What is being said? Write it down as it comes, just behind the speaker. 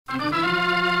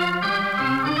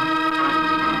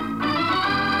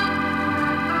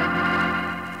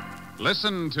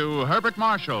Listen to Herbert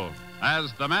Marshall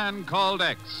as The Man Called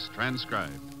X,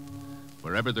 transcribed.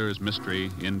 Wherever there is mystery,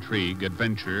 intrigue,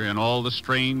 adventure, in all the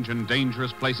strange and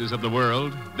dangerous places of the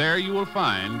world, there you will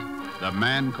find The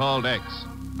Man Called X.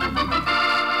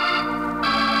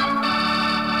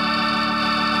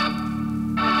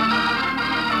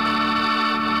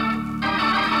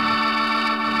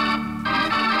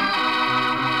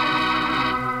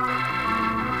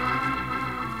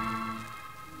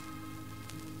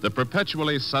 The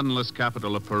perpetually sunless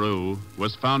capital of Peru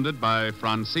was founded by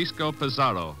Francisco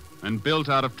Pizarro and built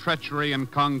out of treachery and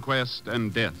conquest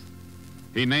and death.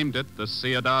 He named it the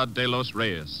Ciudad de los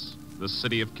Reyes, the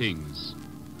City of Kings.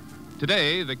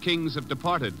 Today, the kings have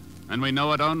departed, and we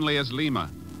know it only as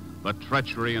Lima, but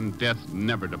treachery and death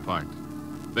never depart.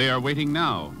 They are waiting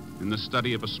now in the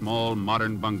study of a small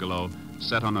modern bungalow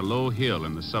set on a low hill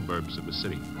in the suburbs of the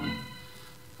city.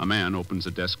 A man opens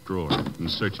a desk drawer and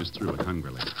searches through it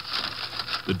hungrily.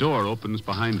 The door opens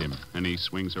behind him, and he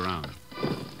swings around.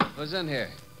 Who's in here?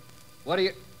 What are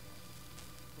you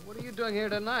doing here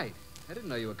tonight? I didn't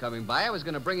know you were coming by. I was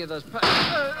going to bring you those...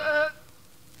 The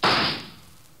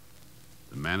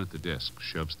man at the desk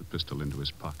shoves the pistol into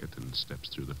his pocket and steps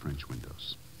through the French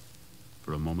windows.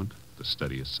 For a moment, the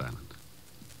study is silent.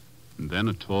 And then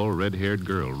a tall, red-haired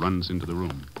girl runs into the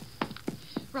room.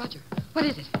 Roger, what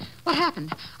is it? What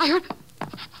happened? I heard...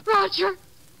 Roger!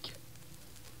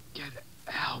 Get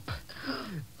help.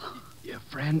 Your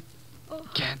friend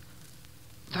can't...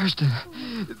 Thurston.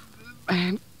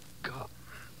 Man, God.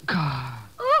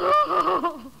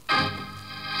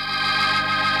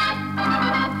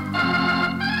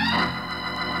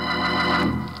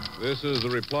 This is the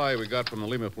reply we got from the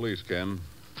Lima police, Ken.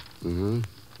 Mm-hmm.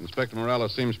 Inspector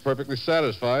Morales seems perfectly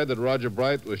satisfied that Roger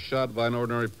Bright was shot by an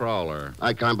ordinary prowler.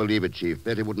 I can't believe it, Chief.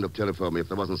 Betty wouldn't have telephoned me if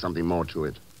there wasn't something more to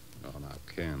it. Oh, now,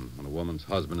 Ken, when a woman's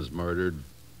husband is murdered...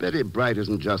 Betty Bright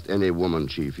isn't just any woman,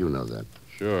 Chief. You know that.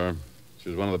 Sure. She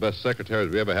was one of the best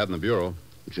secretaries we ever had in the Bureau.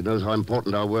 She knows how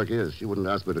important our work is. She wouldn't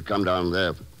ask me to come down there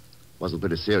if it wasn't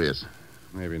pretty serious.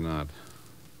 Maybe not.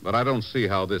 But I don't see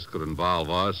how this could involve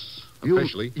us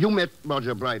officially. You met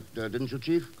Roger Bright, didn't you,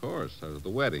 Chief? Of course. I was at the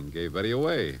wedding. Gave Betty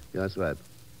away. Yeah, that's right.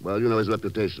 Well, you know his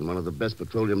reputation. One of the best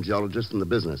petroleum geologists in the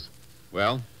business.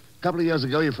 Well? A couple of years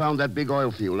ago, he found that big oil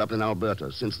field up in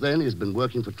Alberta. Since then, he's been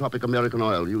working for Tropic American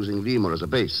Oil, using Lima as a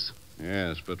base.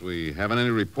 Yes, but we haven't any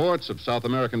reports of South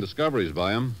American discoveries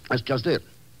by him. That's just it.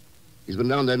 He's been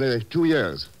down there nearly 2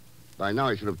 years. By now,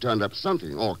 he should have turned up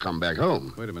something or come back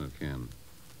home. Wait a minute, Ken.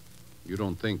 You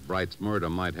don't think Bright's murder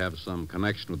might have some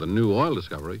connection with a new oil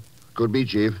discovery? Could be,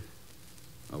 Chief.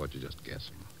 Or what, you're just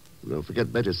guessing? Don't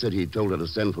forget Betty said he told her to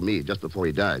send for me just before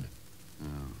he died. Oh.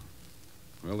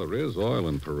 Well, there is oil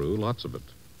in Peru, lots of it.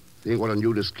 Think what a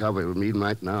new discovery will mean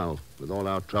right now, with all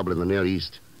our trouble in the Near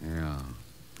East. Yeah.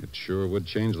 It sure would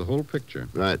change the whole picture.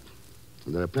 Right.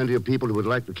 And there are plenty of people who would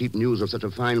like to keep news of such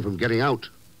a find from getting out.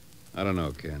 I don't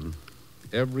know, Ken.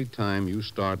 Every time you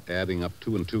start adding up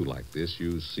 2 and 2 like this,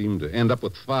 you seem to end up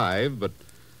with 5, but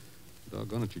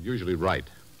doggone it, you're usually right.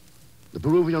 The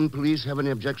Peruvian police have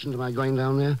any objection to my going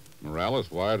down there?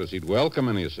 Morales wired us he'd welcome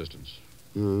any assistance.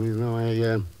 You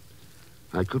know,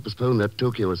 I could postpone that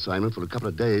Tokyo assignment for a couple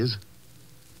of days.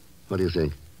 What do you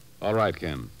think? All right,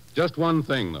 Ken. Just one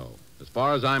thing, though. As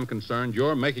far as I'm concerned,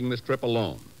 you're making this trip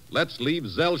alone. Let's leave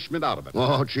Zell Schmidt out of it.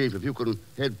 Oh, Chief, if you can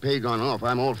head Pagon off,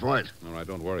 I'm all for it. All right,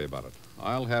 don't worry about it.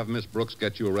 I'll have Miss Brooks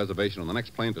get you a reservation on the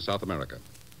next plane to South America.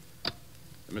 Hey,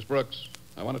 Miss Brooks,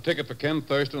 I want a ticket for Ken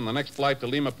Thurston on the next flight to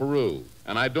Lima, Peru.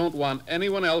 And I don't want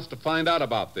anyone else to find out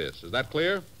about this. Is that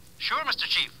clear? Sure, Mr.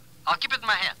 Chief. I'll keep it in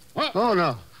my hand. What? Oh,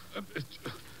 no.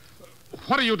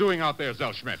 What are you doing out there,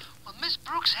 Zell Schmidt? Well, Miss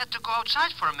Brooks had to go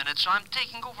outside for a minute, so I'm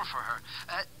taking over for her.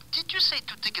 Did you say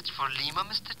 2 tickets for Lima,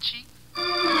 Mr. Chief?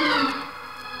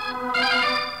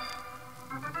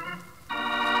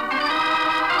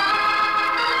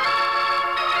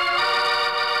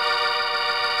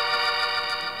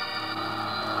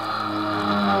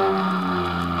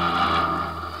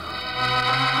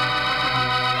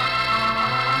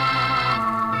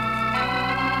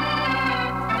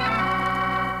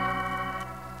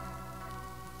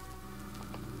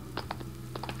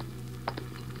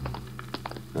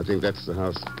 I think that's the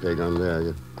house, Pagon,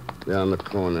 there. There on the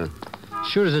corner.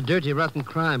 Sure is a dirty, rotten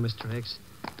crime, Mr. X.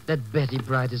 That Betty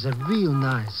Bright is a real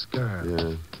nice girl.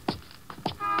 Yeah.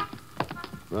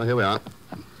 Well, here we are.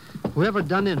 Whoever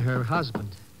done in her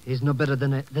husband is no better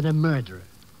than a murderer.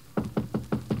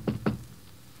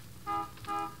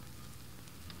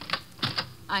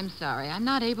 I'm sorry. I'm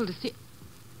not able to see...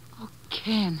 Oh,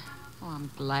 Ken. Oh,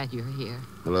 I'm glad you're here.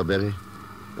 Hello, Betty.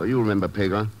 Oh, you remember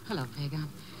Pagon? Hello, Pagan.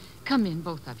 Come in,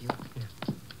 both of you.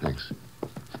 Thanks.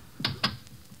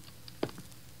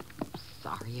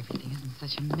 Sorry everything is in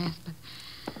such a mess, but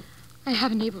I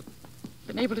haven't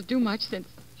been able to do much since...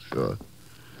 Sure.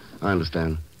 I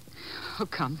understand. Oh,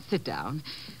 come, sit down.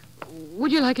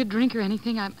 Would you like a drink or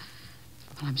anything? I'm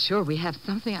sure we have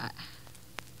something.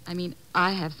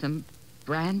 I have some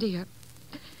brandy or...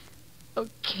 Oh,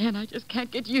 Ken, I just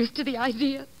can't get used to the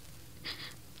idea.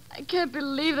 I can't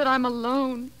believe that I'm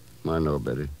alone. I know,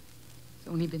 Betty. It's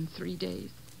only been 3 days.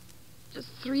 Just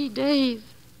 3 days.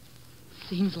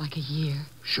 Seems like a year.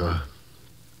 Sure.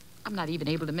 I'm not even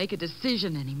able to make a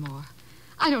decision anymore.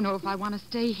 I don't know if I want to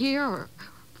stay here or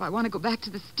if I want to go back to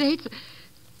the States.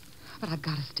 But I've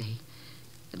got to stay.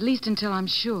 At least until I'm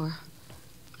sure.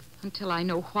 Until I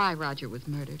know why Roger was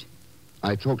murdered.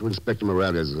 I talked to Inspector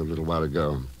Morales a little while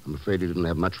ago. I'm afraid he didn't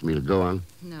have much for me to go on.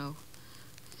 No.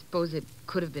 I suppose it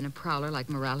could have been a prowler like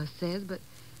Morales says, but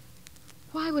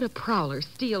why would a prowler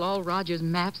steal all Roger's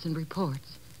maps and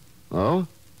reports? Oh?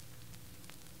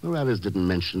 Morales didn't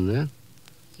mention that.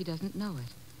 He doesn't know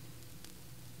it.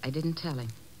 I didn't tell him.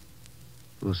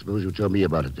 Well, suppose you tell me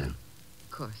about it then. Of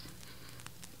course.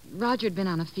 Roger had been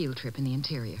on a field trip in the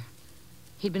interior.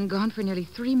 He'd been gone for nearly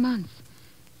 3 months.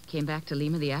 Came back to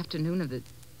Lima the afternoon of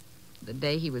the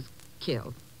day he was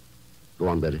killed. Go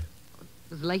on, Betty. It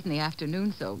was late in the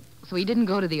afternoon, so he didn't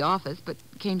go to the office, but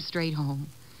came straight home.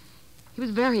 He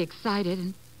was very excited,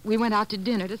 and we went out to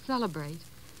dinner to celebrate.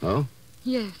 Oh?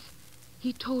 Yes.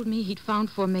 He told me he'd found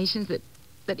formations that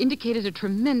indicated a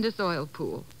tremendous oil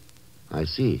pool. I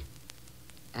see.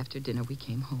 After dinner, we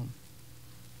came home.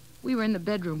 We were in the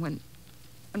bedroom when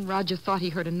Roger thought he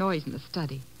heard a noise in the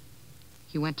study.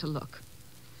 He went to look.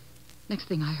 Next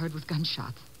thing I heard was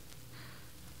gunshots.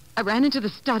 I ran into the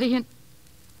study, and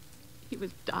he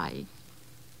was dying.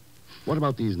 What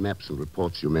about these maps and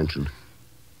reports you mentioned?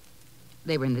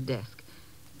 They were in the desk.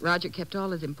 Roger kept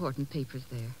all his important papers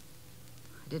there.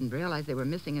 I didn't realize they were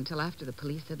missing until after the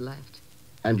police had left.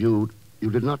 And you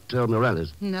did not tell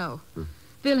Morales? No.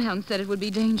 Wilhelm said it would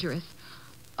be dangerous.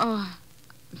 Oh,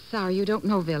 I'm sorry, you don't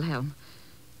know Wilhelm.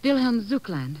 Wilhelm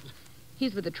Zuckland.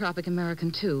 He's with the Tropic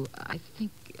American, too. I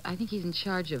think he's in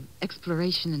charge of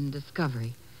exploration and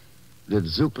discovery. Did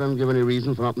Zuckland give any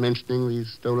reason for not mentioning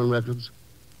these stolen records?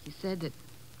 He said that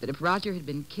if Roger had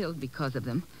been killed because of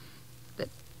them, that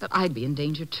I'd be in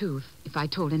danger, too, if I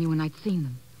told anyone I'd seen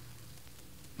them.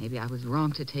 Maybe I was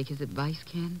wrong to take his advice,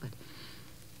 Ken, but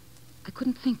I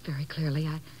couldn't think very clearly.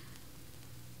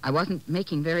 I wasn't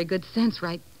making very good sense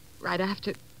right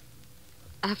afterwards.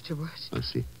 I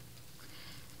see.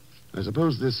 I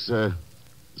suppose this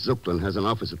Zuckland has an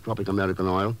office at Tropic American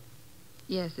Oil?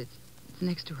 Yes, it's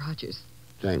next to Roger's.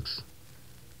 Thanks.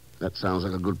 That sounds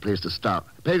like a good place to start.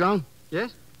 Pagon?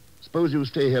 Yes? Suppose you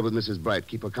stay here with Mrs. Bright.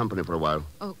 Keep her company for a while.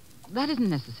 Oh, that isn't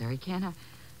necessary, Ken.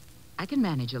 I can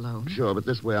manage alone. Sure, but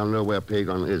this way I'll know where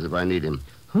Pagon is if I need him.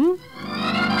 Huh?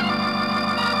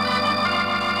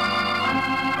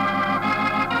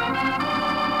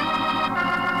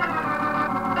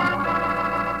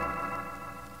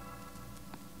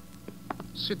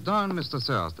 Sit down, Mr.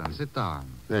 Thurston. Sit down.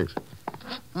 Thanks.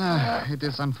 It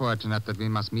is unfortunate that we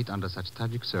must meet under such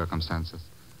tragic circumstances.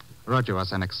 Roger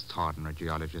was an extraordinary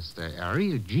geologist, a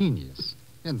real genius.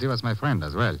 And he was my friend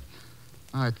as well.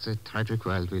 Oh, it's a tragic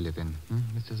world we live in,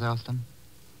 Mr. Thurston?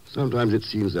 Sometimes it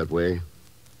seems that way.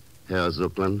 Herr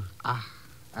Zuckland.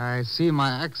 I see my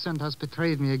accent has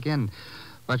betrayed me again.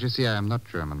 But you see, I am not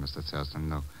German, Mr. Thurston,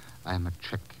 no. I am a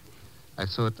Czech. I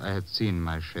thought I had seen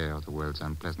my share of the world's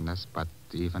unpleasantness, but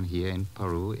even here in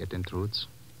Peru, it intrudes.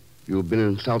 You've been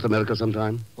in South America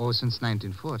sometime? Oh, since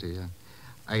 1940, yeah.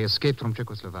 I escaped from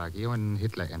Czechoslovakia when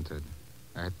Hitler entered.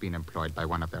 I had been employed by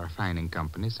one of their refining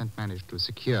companies and managed to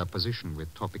secure a position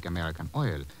with Tropic American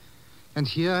Oil. And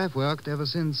here I've worked ever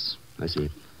since. I see.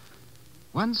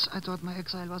 Once I thought my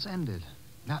exile was ended.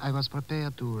 Now I was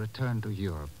prepared to return to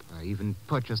Europe. I even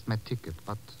purchased my ticket,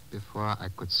 but before I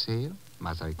could sail,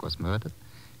 Masaryk was murdered,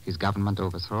 his government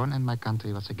overthrown, and my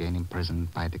country was again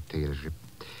imprisoned by dictatorship.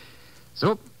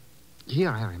 So, here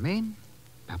I remain,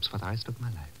 perhaps for the rest of my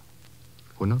life.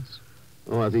 Who knows?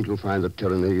 Oh, I think you'll find that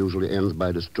tyranny usually ends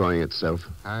by destroying itself.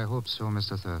 I hope so,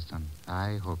 Mr. Thurston.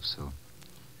 I hope so.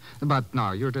 But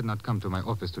now, you did not come to my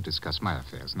office to discuss my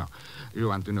affairs. No. You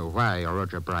want to know why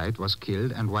Roger Bright was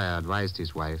killed and why I advised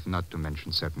his wife not to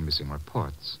mention certain missing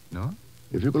reports, no?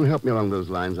 If you can help me along those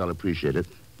lines, I'll appreciate it.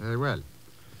 Very well.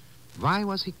 Why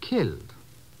was he killed?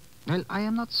 Well, I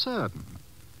am not certain.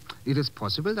 It is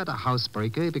possible that a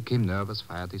housebreaker became nervous,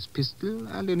 fired his pistol,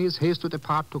 and in his haste to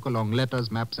depart took along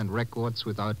letters, maps, and records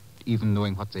without even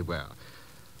knowing what they were.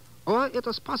 Or it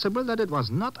is possible that it was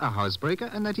not a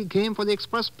housebreaker and that he came for the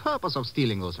express purpose of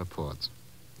stealing those reports.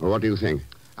 Well, what do you think?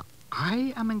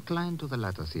 I am inclined to the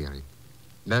latter theory.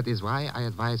 That is why I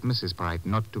advise Mrs. Bright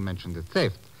not to mention the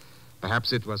theft.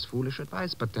 Perhaps it was foolish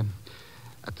advice, but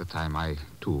at the time I,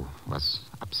 too, was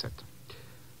upset.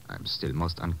 I'm still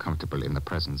most uncomfortable in the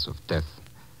presence of death.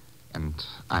 And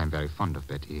I am very fond of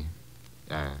Betty.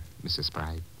 Mrs.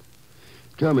 Bright.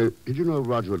 Tell me, did you know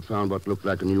Roger had found what looked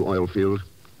like a new oil field?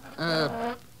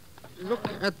 Look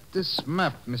at this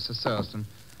map, Mr. Thurston.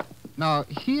 Now,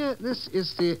 here, this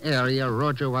is the area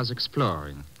Roger was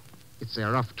exploring. It's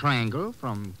a rough triangle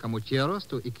from Camuchieros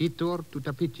to Iquitor to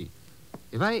Tapiti.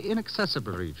 A very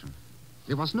inaccessible region.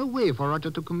 There was no way for Roger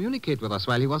to communicate with us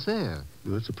while he was there.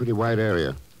 Well, that's a pretty wide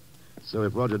area. So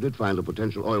if Roger did find a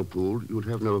potential oil pool, you'd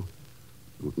have no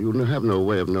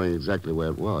way of knowing exactly where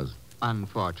it was.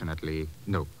 Unfortunately,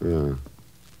 no. Yeah.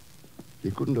 He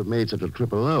couldn't have made such a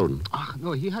trip alone.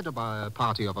 No, he had a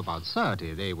party of about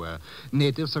 30. They were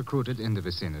natives recruited in the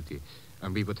vicinity.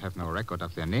 And we would have no record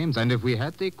of their names, and if we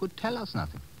had, they could tell us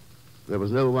nothing. There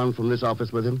was no one from this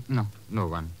office with him? No, no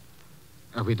one.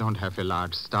 We don't have a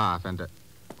large staff, and...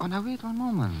 Oh, now, wait one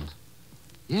moment.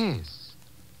 Yes.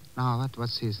 Now, what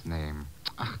was his name?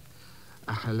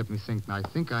 Let me think. Now, I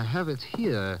think I have it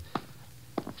here.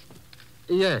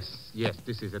 Yes,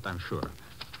 this is it, I'm sure.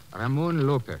 Ramon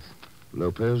Lopez.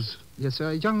 Lopez? Yes,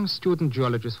 a young student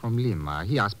geologist from Lima.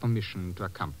 He asked permission to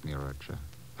accompany Roger.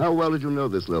 How well did you know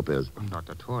this Lopez? Not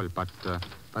at all, but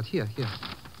here.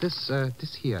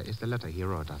 This here is the letter he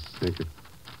wrote us. Thank you.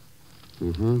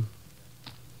 Mm-hmm.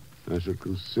 I should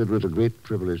consider it a great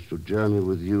privilege to journey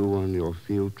with you on your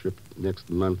field trip next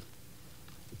month.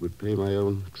 It would pay my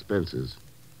own expenses.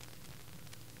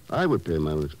 I would pay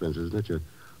my own expenses, not you?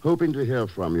 Hoping to hear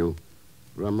from you.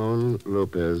 Ramon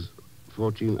Lopez,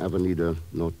 14 Avenida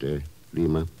Norte,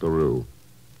 Lima, Peru.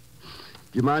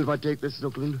 Do you mind if I take this,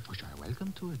 Zuckland? Oh, sure,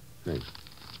 welcome to it. Thanks.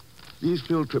 These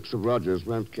field trips of Roger's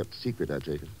weren't kept secret, I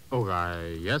take it. Oh,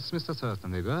 yes, Mr.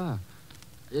 Thurston, they were.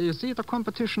 You see, the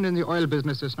competition in the oil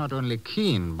business is not only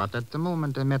keen, but at the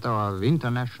moment a matter of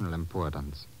international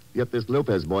importance. Yet this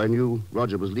Lopez boy knew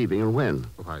Roger was leaving, and when?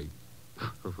 Why,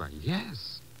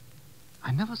 yes.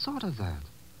 I never thought of that.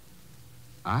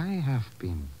 I have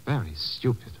been very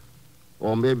stupid.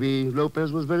 Or maybe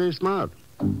Lopez was very smart.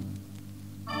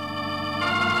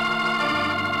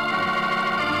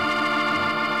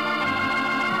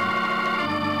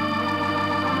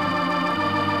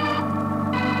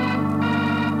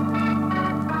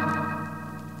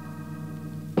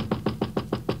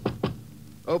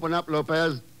 Open up,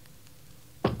 Lopez.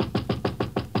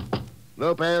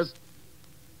 Lopez.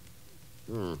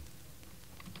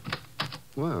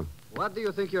 Well. What do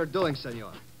you think you're doing,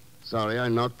 senor? Sorry, I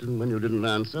knocked, and when you didn't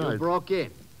answer, You broke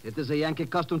in. It is a Yankee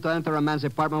custom to enter a man's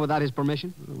apartment without his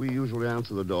permission? We usually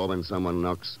answer the door when someone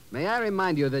knocks. May I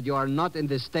remind you that you are not in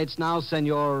the States now,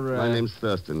 senor... My name's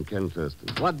Thurston, Ken Thurston.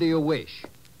 What do you wish?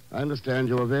 I understand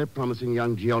you're a very promising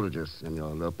young geologist,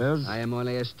 Senor Lopez. I am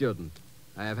only a student.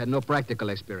 I have had no practical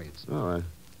experience. Oh, I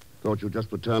thought you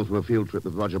just returned from a field trip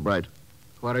with Roger Bright.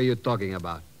 What are you talking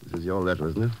about? This is your letter,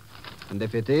 isn't it? And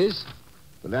if it is?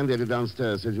 The landlady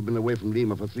downstairs says you've been away from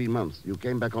Lima for 3 months. You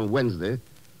came back on Wednesday,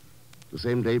 the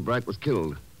same day Bright was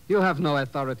killed. You have no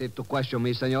authority to question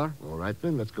me, senor. All right,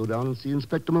 then. Let's go down and see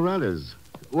Inspector Morales.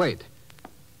 Wait.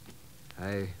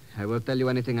 I will tell you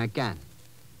anything I can.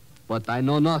 But I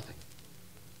know nothing.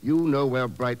 You know where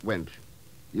Bright went.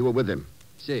 You were with him.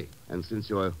 See. And since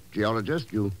you're a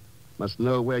geologist, you must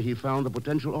know where he found the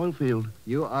potential oil field.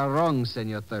 You are wrong,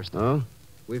 Senor Thurston. Huh?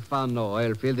 We found no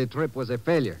oil field. The trip was a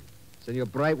failure. Senor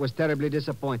Bright was terribly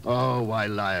disappointed. Oh, why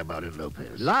lie about it,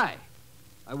 Lopez? Lie?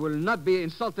 I will not be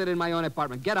insulted in my own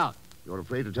apartment. Get out. You're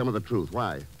afraid to tell me the truth.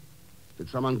 Why? Did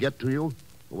someone get to you?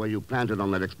 Or were you planted on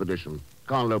that expedition?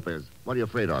 Carl Lopez, what are you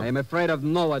afraid of? I am afraid of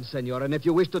no one, senor. And if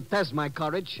you wish to test my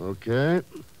courage... Okay.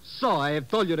 So, I have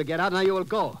told you to get out. Now you will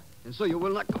go. And so you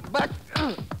will not come back.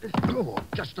 Oh,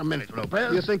 just a minute,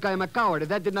 Lopez. You think I am a coward. If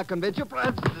that did not convince you,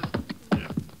 perhaps...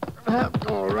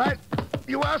 All right.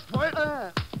 You asked for it.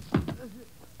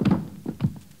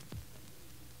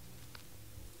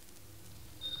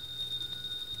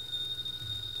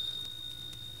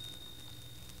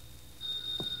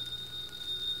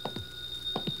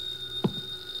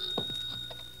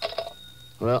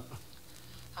 Well,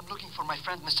 I'm looking for my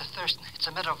friend, Mr. Thurston. It's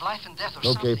a matter of life and death or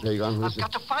okay, something. Pagan. I've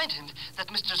got to find him. That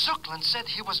Mr. Zuckland said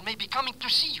he was maybe coming to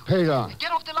see you. Pagan.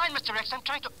 Get off the line, Mr. X. I'm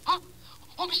trying to... Huh?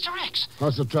 Oh, Mr. X.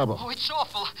 What's the trouble? Oh, it's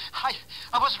awful. I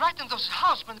was right in those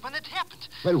house when it happened.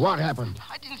 Well, what happened?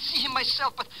 I didn't see him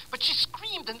myself, but she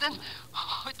screamed, and then...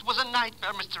 Oh, it was a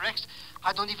nightmare, Mr. X.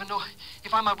 I don't even know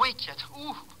if I'm awake yet.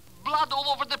 Ooh, blood all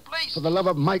over the place. For the love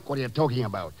of Mike, what are you talking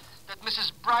about? That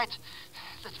Mrs. Bright,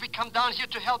 that we come down here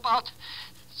to help out.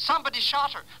 Somebody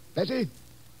shot her. Betty?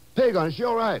 Pagan, is she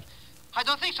all right? I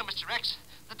don't think so, Mr. X.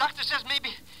 The doctor says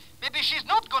maybe she's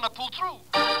not gonna pull through.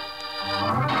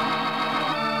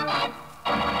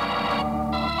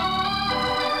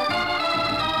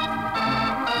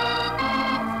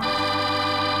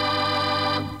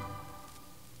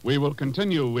 We will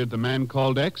continue with the man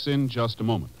called X in just a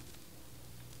moment.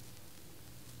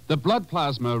 The blood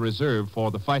plasma reserved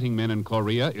for the fighting men in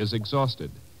Korea is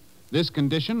exhausted. This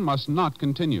condition must not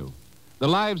continue. The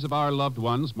lives of our loved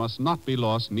ones must not be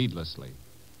lost needlessly.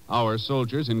 Our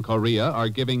soldiers in Korea are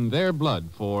giving their blood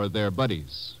for their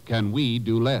buddies. Can we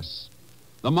do less?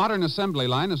 The modern assembly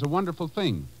line is a wonderful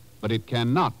thing, but it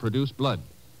cannot produce blood.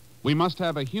 We must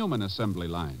have a human assembly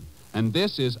line, and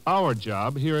this is our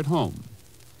job here at home.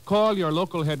 Call your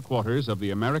local headquarters of the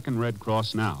American Red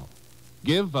Cross now.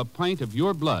 Give a pint of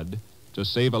your blood to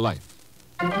save a life.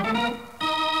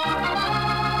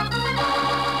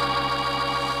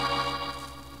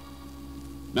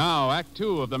 Now, Act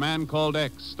Two of The Man Called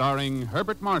X, starring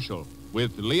Herbert Marshall,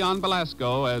 with Leon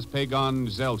Belasco as Pagan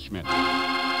Zellschmidt.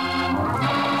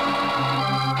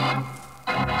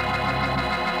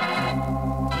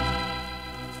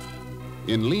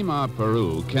 In Lima,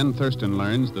 Peru, Ken Thurston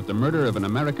learns that the murder of an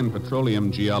American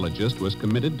petroleum geologist was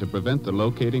committed to prevent the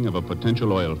locating of a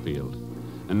potential oil field.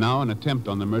 And now an attempt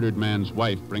on the murdered man's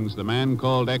wife brings the man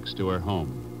called X to her home,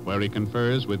 where he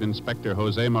confers with Inspector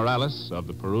Jose Morales of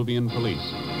the Peruvian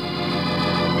police.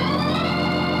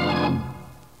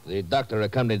 The doctor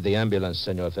accompanied the ambulance,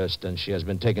 Senor Thurston. She has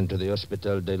been taken to the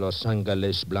Hospital de los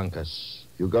Ángeles Blancas.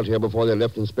 You got here before they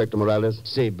left, Inspector Morales?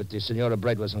 Si, but the Senora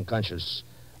Bright was unconscious.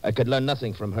 I could learn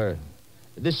nothing from her.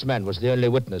 This man was the only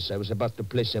witness. I was about to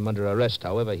place him under arrest.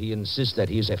 However, he insists that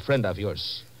he is a friend of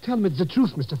yours. Tell me the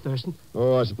truth, Mr. Thurston.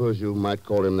 Oh, I suppose you might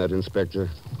call him that, Inspector.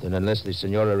 Then unless the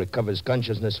Senora recovers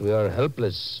consciousness, we are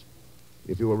helpless.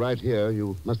 If you were right here,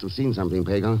 you must have seen something,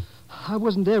 Pagan. I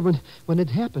wasn't there when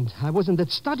it happened. I was in that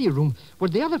study room where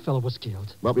the other fellow was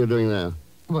killed. What were you doing there?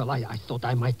 Well, I thought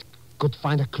I could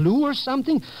find a clue or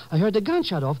something. I heard a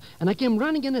gunshot off, and I came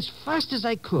running in as fast as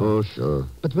I could. Oh, sure.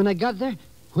 But when I got there,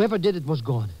 whoever did it was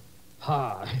gone.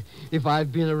 If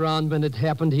I'd been around when it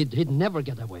happened, he'd never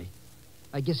get away.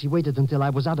 I guess he waited until I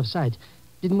was out of sight.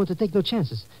 Didn't want to take no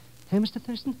chances. Hey, Mr.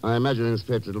 Thurston? I imagine,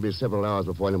 Inspector, it'll be several hours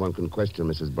before anyone can question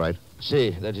Mrs. Bright.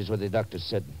 Si, that is what the doctor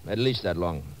said. At least that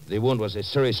long. The wound was a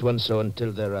serious one, so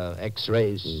until there are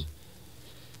x-rays...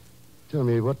 Tell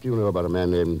me, what do you know about a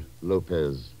man named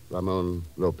Lopez, Ramon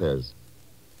Lopez?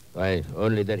 Why,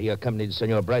 only that he accompanied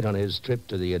Senor Bright on his trip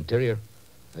to the interior.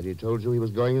 Had he told you he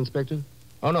was going, Inspector?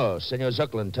 Oh, no. Senor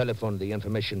Zucklin telephoned the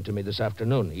information to me this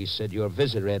afternoon. He said your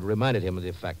visitor had reminded him of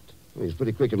the fact. Well, he was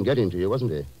pretty quick in getting to you,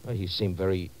 wasn't he? Well, he seemed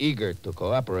very eager to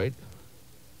cooperate.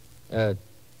 Do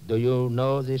you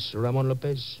know this Ramon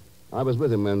Lopez? I was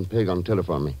with him when Pagan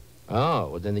telephoned me. Oh,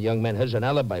 well, then the young man has an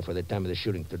alibi for the time of the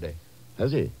shooting today.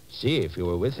 Has he? See, if you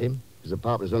were with him. His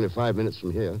apartment's only 5 minutes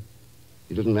from here.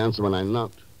 He didn't answer when I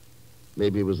knocked.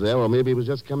 Maybe he was there, or maybe he was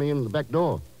just coming in the back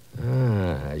door.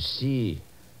 Ah, I see.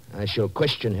 I shall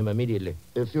question him immediately.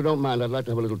 If you don't mind, I'd like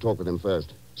to have a little talk with him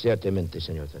first. Certamente,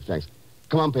 Senor Thurston. Thanks.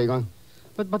 Come on, Pagan.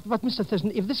 But, Mr.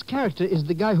 Thurston, if this character is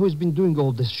the guy who's been doing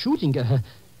all this shooting,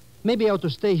 maybe I ought to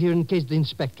stay here in case the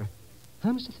inspector. Huh,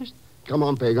 Mr. Thurston? Come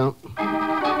on, Pagan.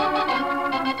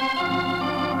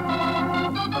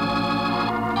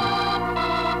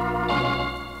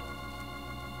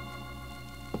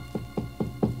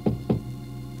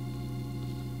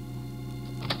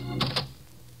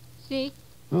 See?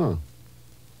 Oh.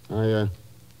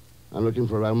 I'm looking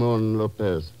for Ramon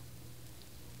Lopez.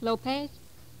 Lopez?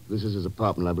 This is his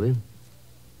apartment, I believe.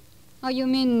 Oh, you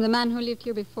mean the man who lived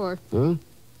here before? Huh?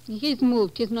 He's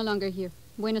moved. He's no longer here.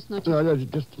 Buenas noches. No,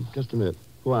 just a minute.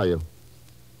 Who are you?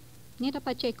 Nita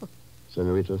Pacheco.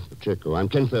 Senorita Pacheco. I'm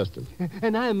Ken Thurston.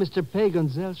 And I am Mr. Pagan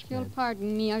Zellschmidt. You'll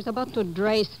pardon me. I was about to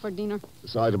dress for dinner.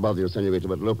 Sorry to bother you, Senorita,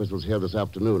 but Lopez was here this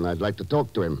afternoon. I'd like to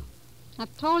talk to him.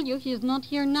 I've told you he's not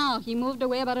here now. He moved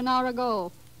away about an hour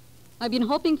ago. I've been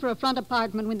hoping for a front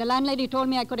apartment. When the landlady told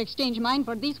me I could exchange mine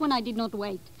for this one, I did not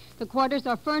wait. The quarters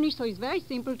are furnished, so it's very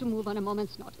simple to move on a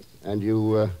moment's notice. And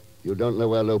you don't know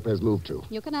where Lopez moved to?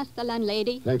 You can ask the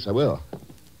landlady. Thanks, I will.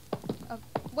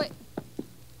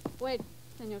 Wait,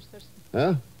 Senor Thurston.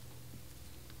 Huh?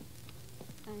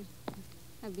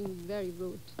 I've been very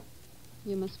rude.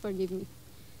 You must forgive me.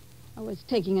 I was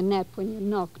taking a nap when you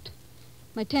knocked.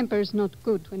 My temper's not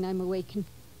good when I'm awakened.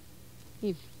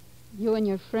 If you and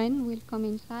your friend will come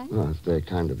inside. Oh, it's very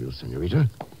kind of you, senorita.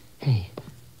 Hey,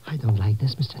 I don't like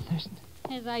this, Mr. Thurston.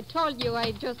 As I told you,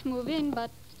 I just move in,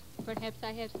 but perhaps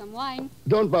I have some wine.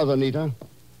 Don't bother, Nita.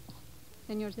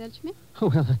 Senor Zelchman? Oh,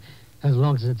 well, as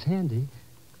long as it's handy.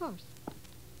 Of course.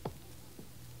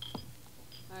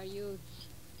 Are you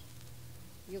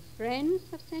friends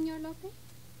of Senor Lopez?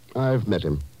 I've met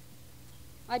him.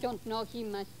 I don't know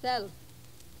him myself.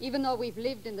 Even though we've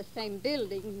lived in the same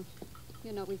building,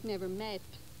 we've never met.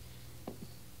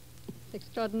 It's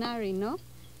extraordinary, no?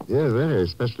 Yeah, very,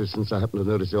 especially since I happened to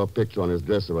notice your picture on his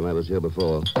dresser when I was here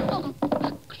before. Oh,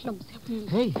 clumsy of me.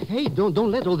 Hey, don't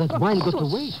let all that wine go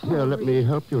to waste. Here, let me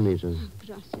help you, Nita.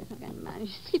 Gracias, I can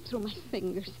manage. Slip through my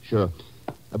fingers. Sure.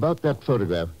 About that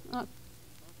photograph.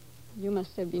 You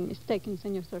must have been mistaken,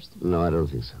 Senor Thurston. No, I don't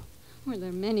think so. Well, there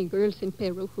are many girls in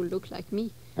Peru who look like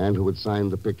me. And who would sign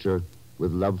the picture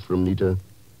with love from Nita?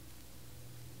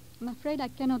 I'm afraid I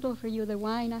cannot offer you the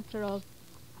wine after all.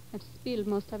 I've spilled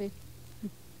most of it.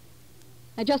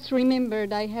 I just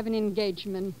remembered I have an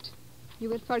engagement. You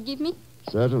will forgive me?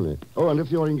 Certainly. Oh, and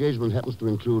if your engagement happens to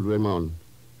include Raymond,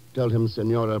 tell him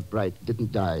Senora Bright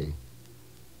didn't die.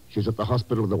 She's at the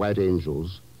hospital with the White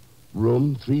Angels,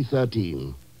 room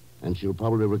 313, and she'll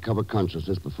probably recover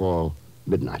consciousness before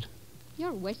midnight.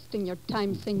 You're wasting your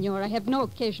time, Senor. I have no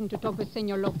occasion to talk with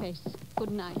Senor Lopez.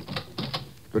 Good night.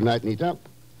 Good night, Nita.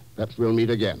 Perhaps we'll meet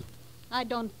again. I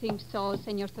don't think so,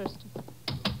 Senor Thurston.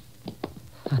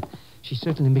 She's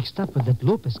certainly mixed up with that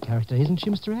Lopez character, isn't she,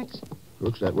 Mr. X?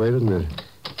 Looks that way, doesn't it?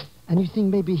 And you think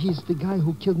maybe he's the guy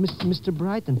who killed Mr.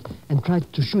 Bright and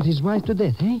tried to shoot his wife to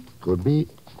death, eh? Could be.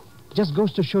 Just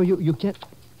goes to show you can't...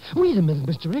 Wait a minute,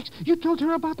 Mr. X. You told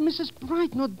her about Mrs.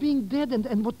 Bright not being dead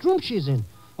and what room she's in.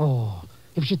 Oh,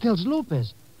 if she tells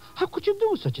Lopez, how could you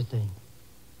do such a thing?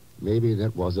 Maybe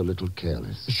that was a little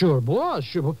careless. Sure, boy.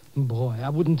 Boy, I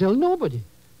wouldn't tell nobody.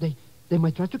 They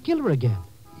might try to kill her again.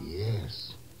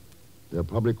 Yes. There are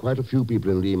probably quite a few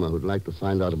people in Lima who'd like to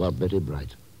find out about Betty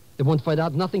Bright. They won't find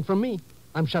out nothing from me.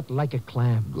 I'm shut like a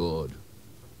clam. Good.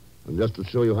 And just to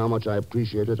show you how much I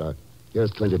appreciate it,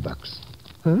 here's $20.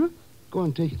 Huh? Go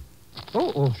on, take it.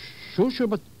 Oh, sure,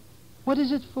 but what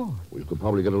is it for? Well, you could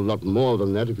probably get a lot more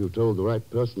than that if you told the right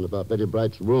person about Betty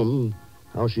Bright's room,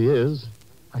 how she is.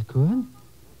 I could?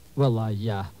 Well,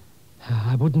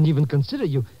 I wouldn't even consider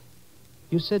you.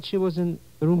 You said she was in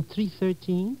room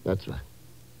 313? That's right.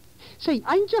 Say,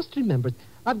 I just remembered.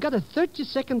 I've got a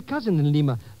 32nd cousin in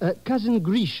Lima, cousin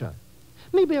Grisha.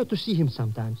 Maybe I ought to see him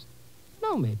sometimes.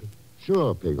 No, maybe.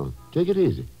 Sure, Pagon. Take it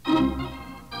easy.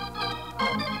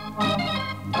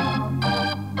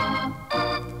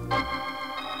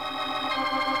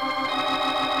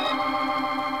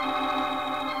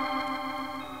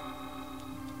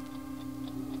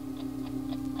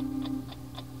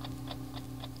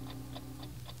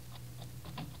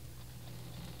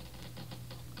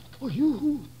 Oh,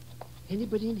 you?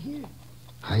 Anybody in here?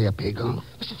 Hiya, Pagon.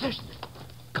 Mr. Thurston.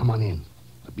 Come on in.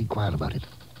 But be quiet about it.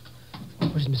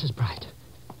 Where's Mrs. Bright?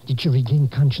 Did she regain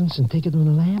conscience and take it on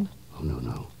a lamb? Oh,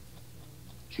 no.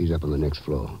 She's up on the next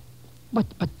floor. But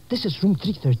this is room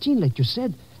 313, like you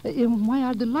said. Why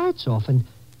are the lights off? And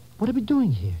what are we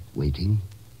doing here? Waiting.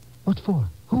 What for?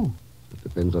 Who? It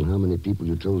depends on how many people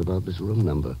you told about this room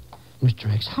number.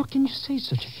 Mr. X, how can you say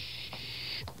such a...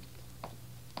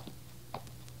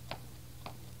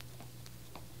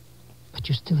 But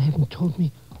you still haven't told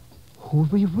me who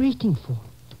we're waiting for.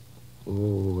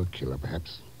 Oh, a killer,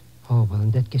 perhaps. Oh, well,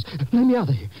 in that case, let me out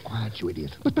of here. Quiet, you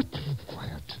idiot. But...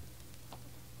 Quiet.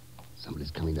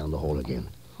 Somebody's coming down the hall again.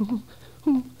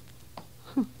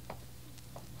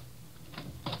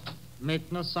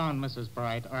 Make no sound, Mrs.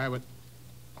 Bright, or I would...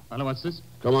 Hello, what's this?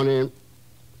 Come on in.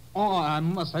 Oh, I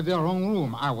must have the wrong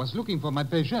room. I was looking for my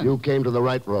patient. You came to the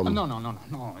right room.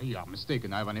 No. You are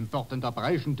mistaken. I have an important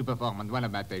operation to perform on one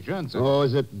of my patients. Oh,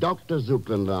 is it Dr.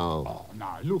 Zuckland now? Oh,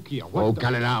 now, look here.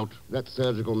 Cut it out. That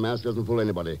surgical mask doesn't fool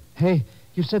anybody. Hey,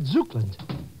 you said Zuckland.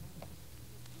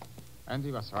 And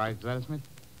he was right, Zelsmith.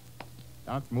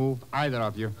 Don't move, either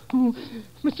of you.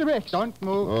 Mr. X. Don't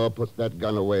move. Oh, put that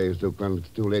gun away, Zuckland. It's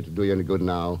too late to do you any good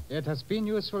now. It has been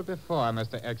useful before,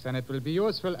 Mr. X, and it will be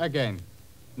useful again.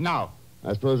 Now.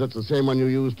 I suppose that's the same one you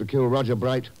used to kill Roger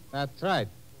Bright? That's right.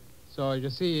 So, you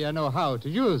see, I know how to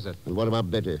use it. And what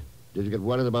about Betty? Did you get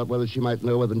worried about whether she might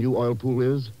know where the new oil pool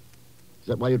is? Is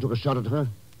that why you took a shot at her?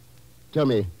 Tell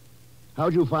me,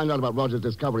 how'd you find out about Roger's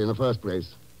discovery in the first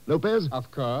place? Lopez?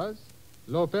 Of course.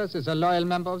 Lopez is a loyal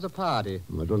member of the party.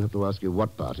 I don't have to ask you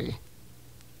what party.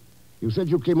 You said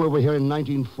you came over here in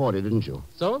 1940, didn't you?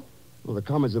 So? Well, the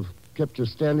comments of kept you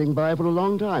standing by for a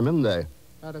long time, haven't they?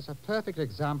 That is a perfect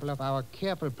example of our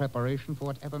careful preparation for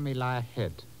whatever may lie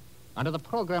ahead. Under the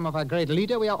program of our great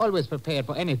leader, we are always prepared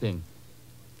for anything.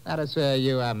 That is where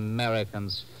you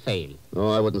Americans fail.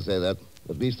 Oh, I wouldn't say that.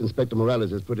 At least Inspector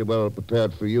Morales is pretty well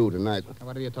prepared for you tonight.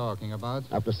 What are you talking about?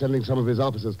 After sending some of his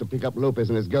officers to pick up Lopez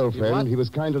and his girlfriend, he was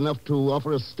kind enough to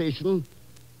offer us station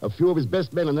a few of his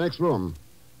best men in the next room.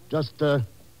 Just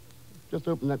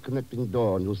open that connecting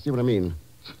door and you'll see what I mean.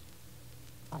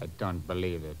 I don't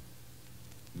believe it.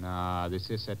 No, this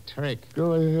is a trick.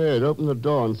 Go ahead, open the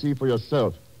door and see for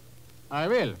yourself. I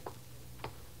will.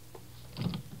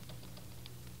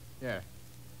 Yeah.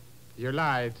 You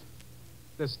lied.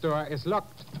 This door is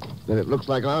locked. Then it looks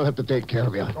like I'll have to take care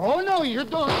of you. Oh, no, you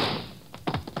don't.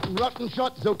 Rotten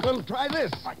shot, Zuckerman. Try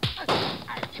this.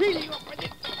 I feel you with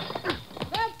it.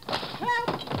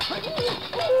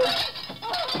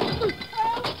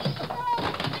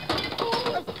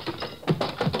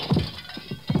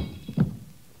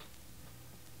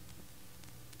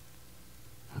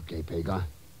 Okay, Pagar.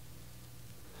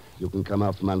 You can come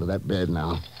out from under that bed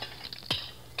now.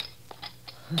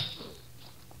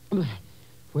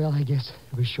 Well, I guess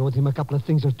we showed him a couple of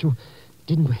things or two,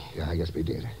 didn't we? Yeah, I guess we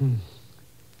did.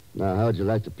 Now, how would you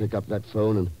like to pick up that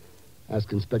phone and ask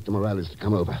Inspector Morales to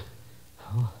come over?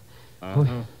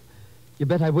 Oh, you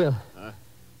bet I will. Do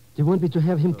you want me to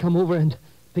have him come over and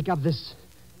pick up this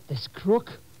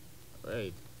crook?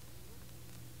 Wait.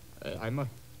 I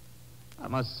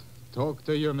must talk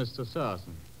to you, Mr.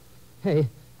 Sarson. Hey,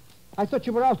 I thought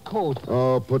you were out cold.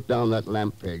 Oh, put down that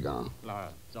lamp, Pagar. No,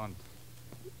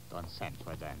 don't send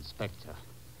for the inspector.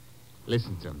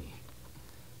 Listen to me.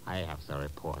 I have the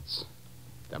reports.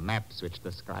 The maps which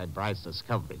describe Bright's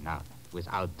discovery. Now,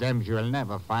 without them, you'll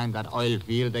never find that oil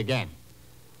field again.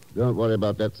 Don't worry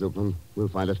about that, Zuckerman. We'll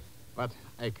find it. But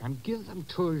I can give them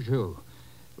to you.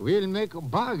 We'll make a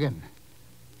bargain.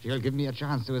 You'll give me a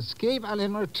chance to escape, and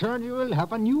in return, you will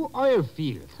have a new oil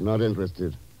field. Not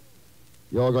interested.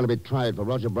 You're going to be tried for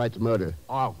Roger Bright's murder.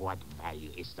 Of what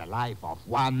value is the life of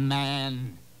one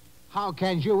man? How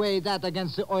can you weigh that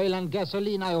against the oil and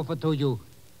gasoline I offer to you?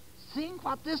 Think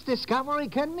what this discovery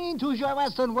can mean to your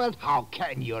Western world. How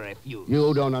can you refuse?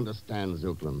 You don't understand,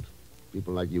 Zuckerman.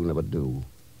 People like you never do.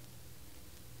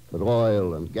 But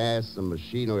oil and gas and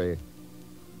machinery,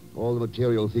 all the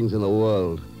material things in the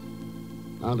world,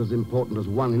 aren't as important as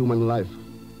one human life.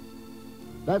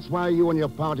 That's why you and your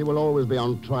party will always be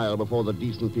on trial before the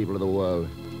decent people of the world.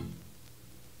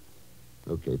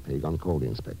 Okay, Pig, I'll call the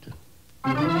inspector.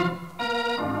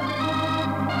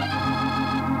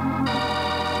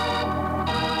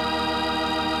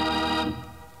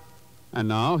 And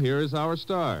now, here is our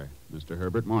star, Mr.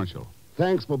 Herbert Marshall.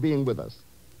 Thanks for being with us.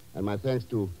 And my thanks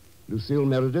to Lucille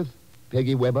Meredith,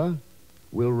 Peggy Weber,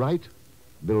 Will Wright,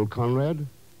 Bill Conrad,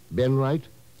 Ben Wright,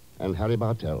 and Harry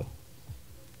Bartell.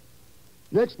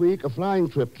 Next week, a flying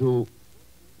trip to,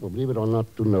 well, believe it or not,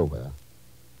 to nowhere.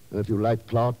 And if you like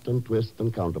plot and twist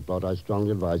and counterplot, I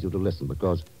strongly advise you to listen,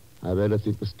 because I really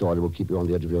think the story will keep you on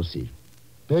the edge of your seat.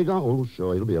 Pagar, oh,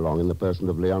 sure, he'll be along in the person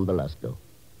of Leon Belasco.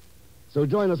 So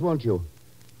join us, won't you,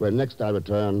 when next I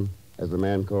return as the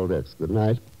man called X. Good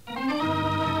night.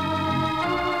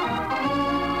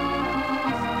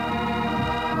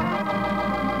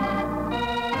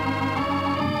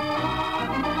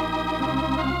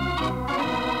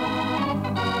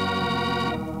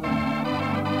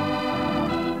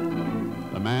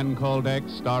 Called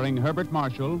X, starring Herbert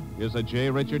Marshall, is a J.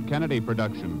 Richard Kennedy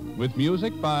production, with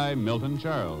music by Milton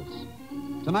Charles.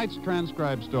 Tonight's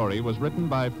transcribed story was written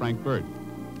by Frank Burt.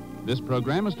 This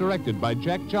program is directed by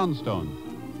Jack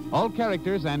Johnstone. All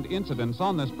characters and incidents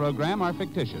on this program are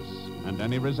fictitious, and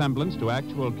any resemblance to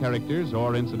actual characters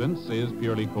or incidents is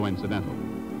purely coincidental.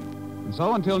 And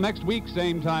so until next week,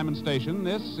 same time and station,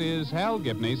 this is Hal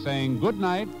Gibney saying good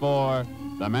night for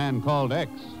The Man Called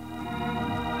X.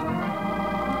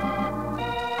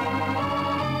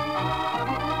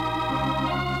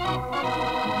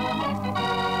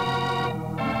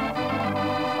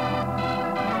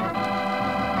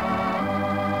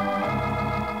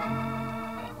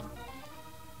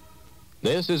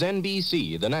 This is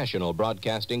NBC, the national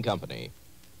broadcasting company.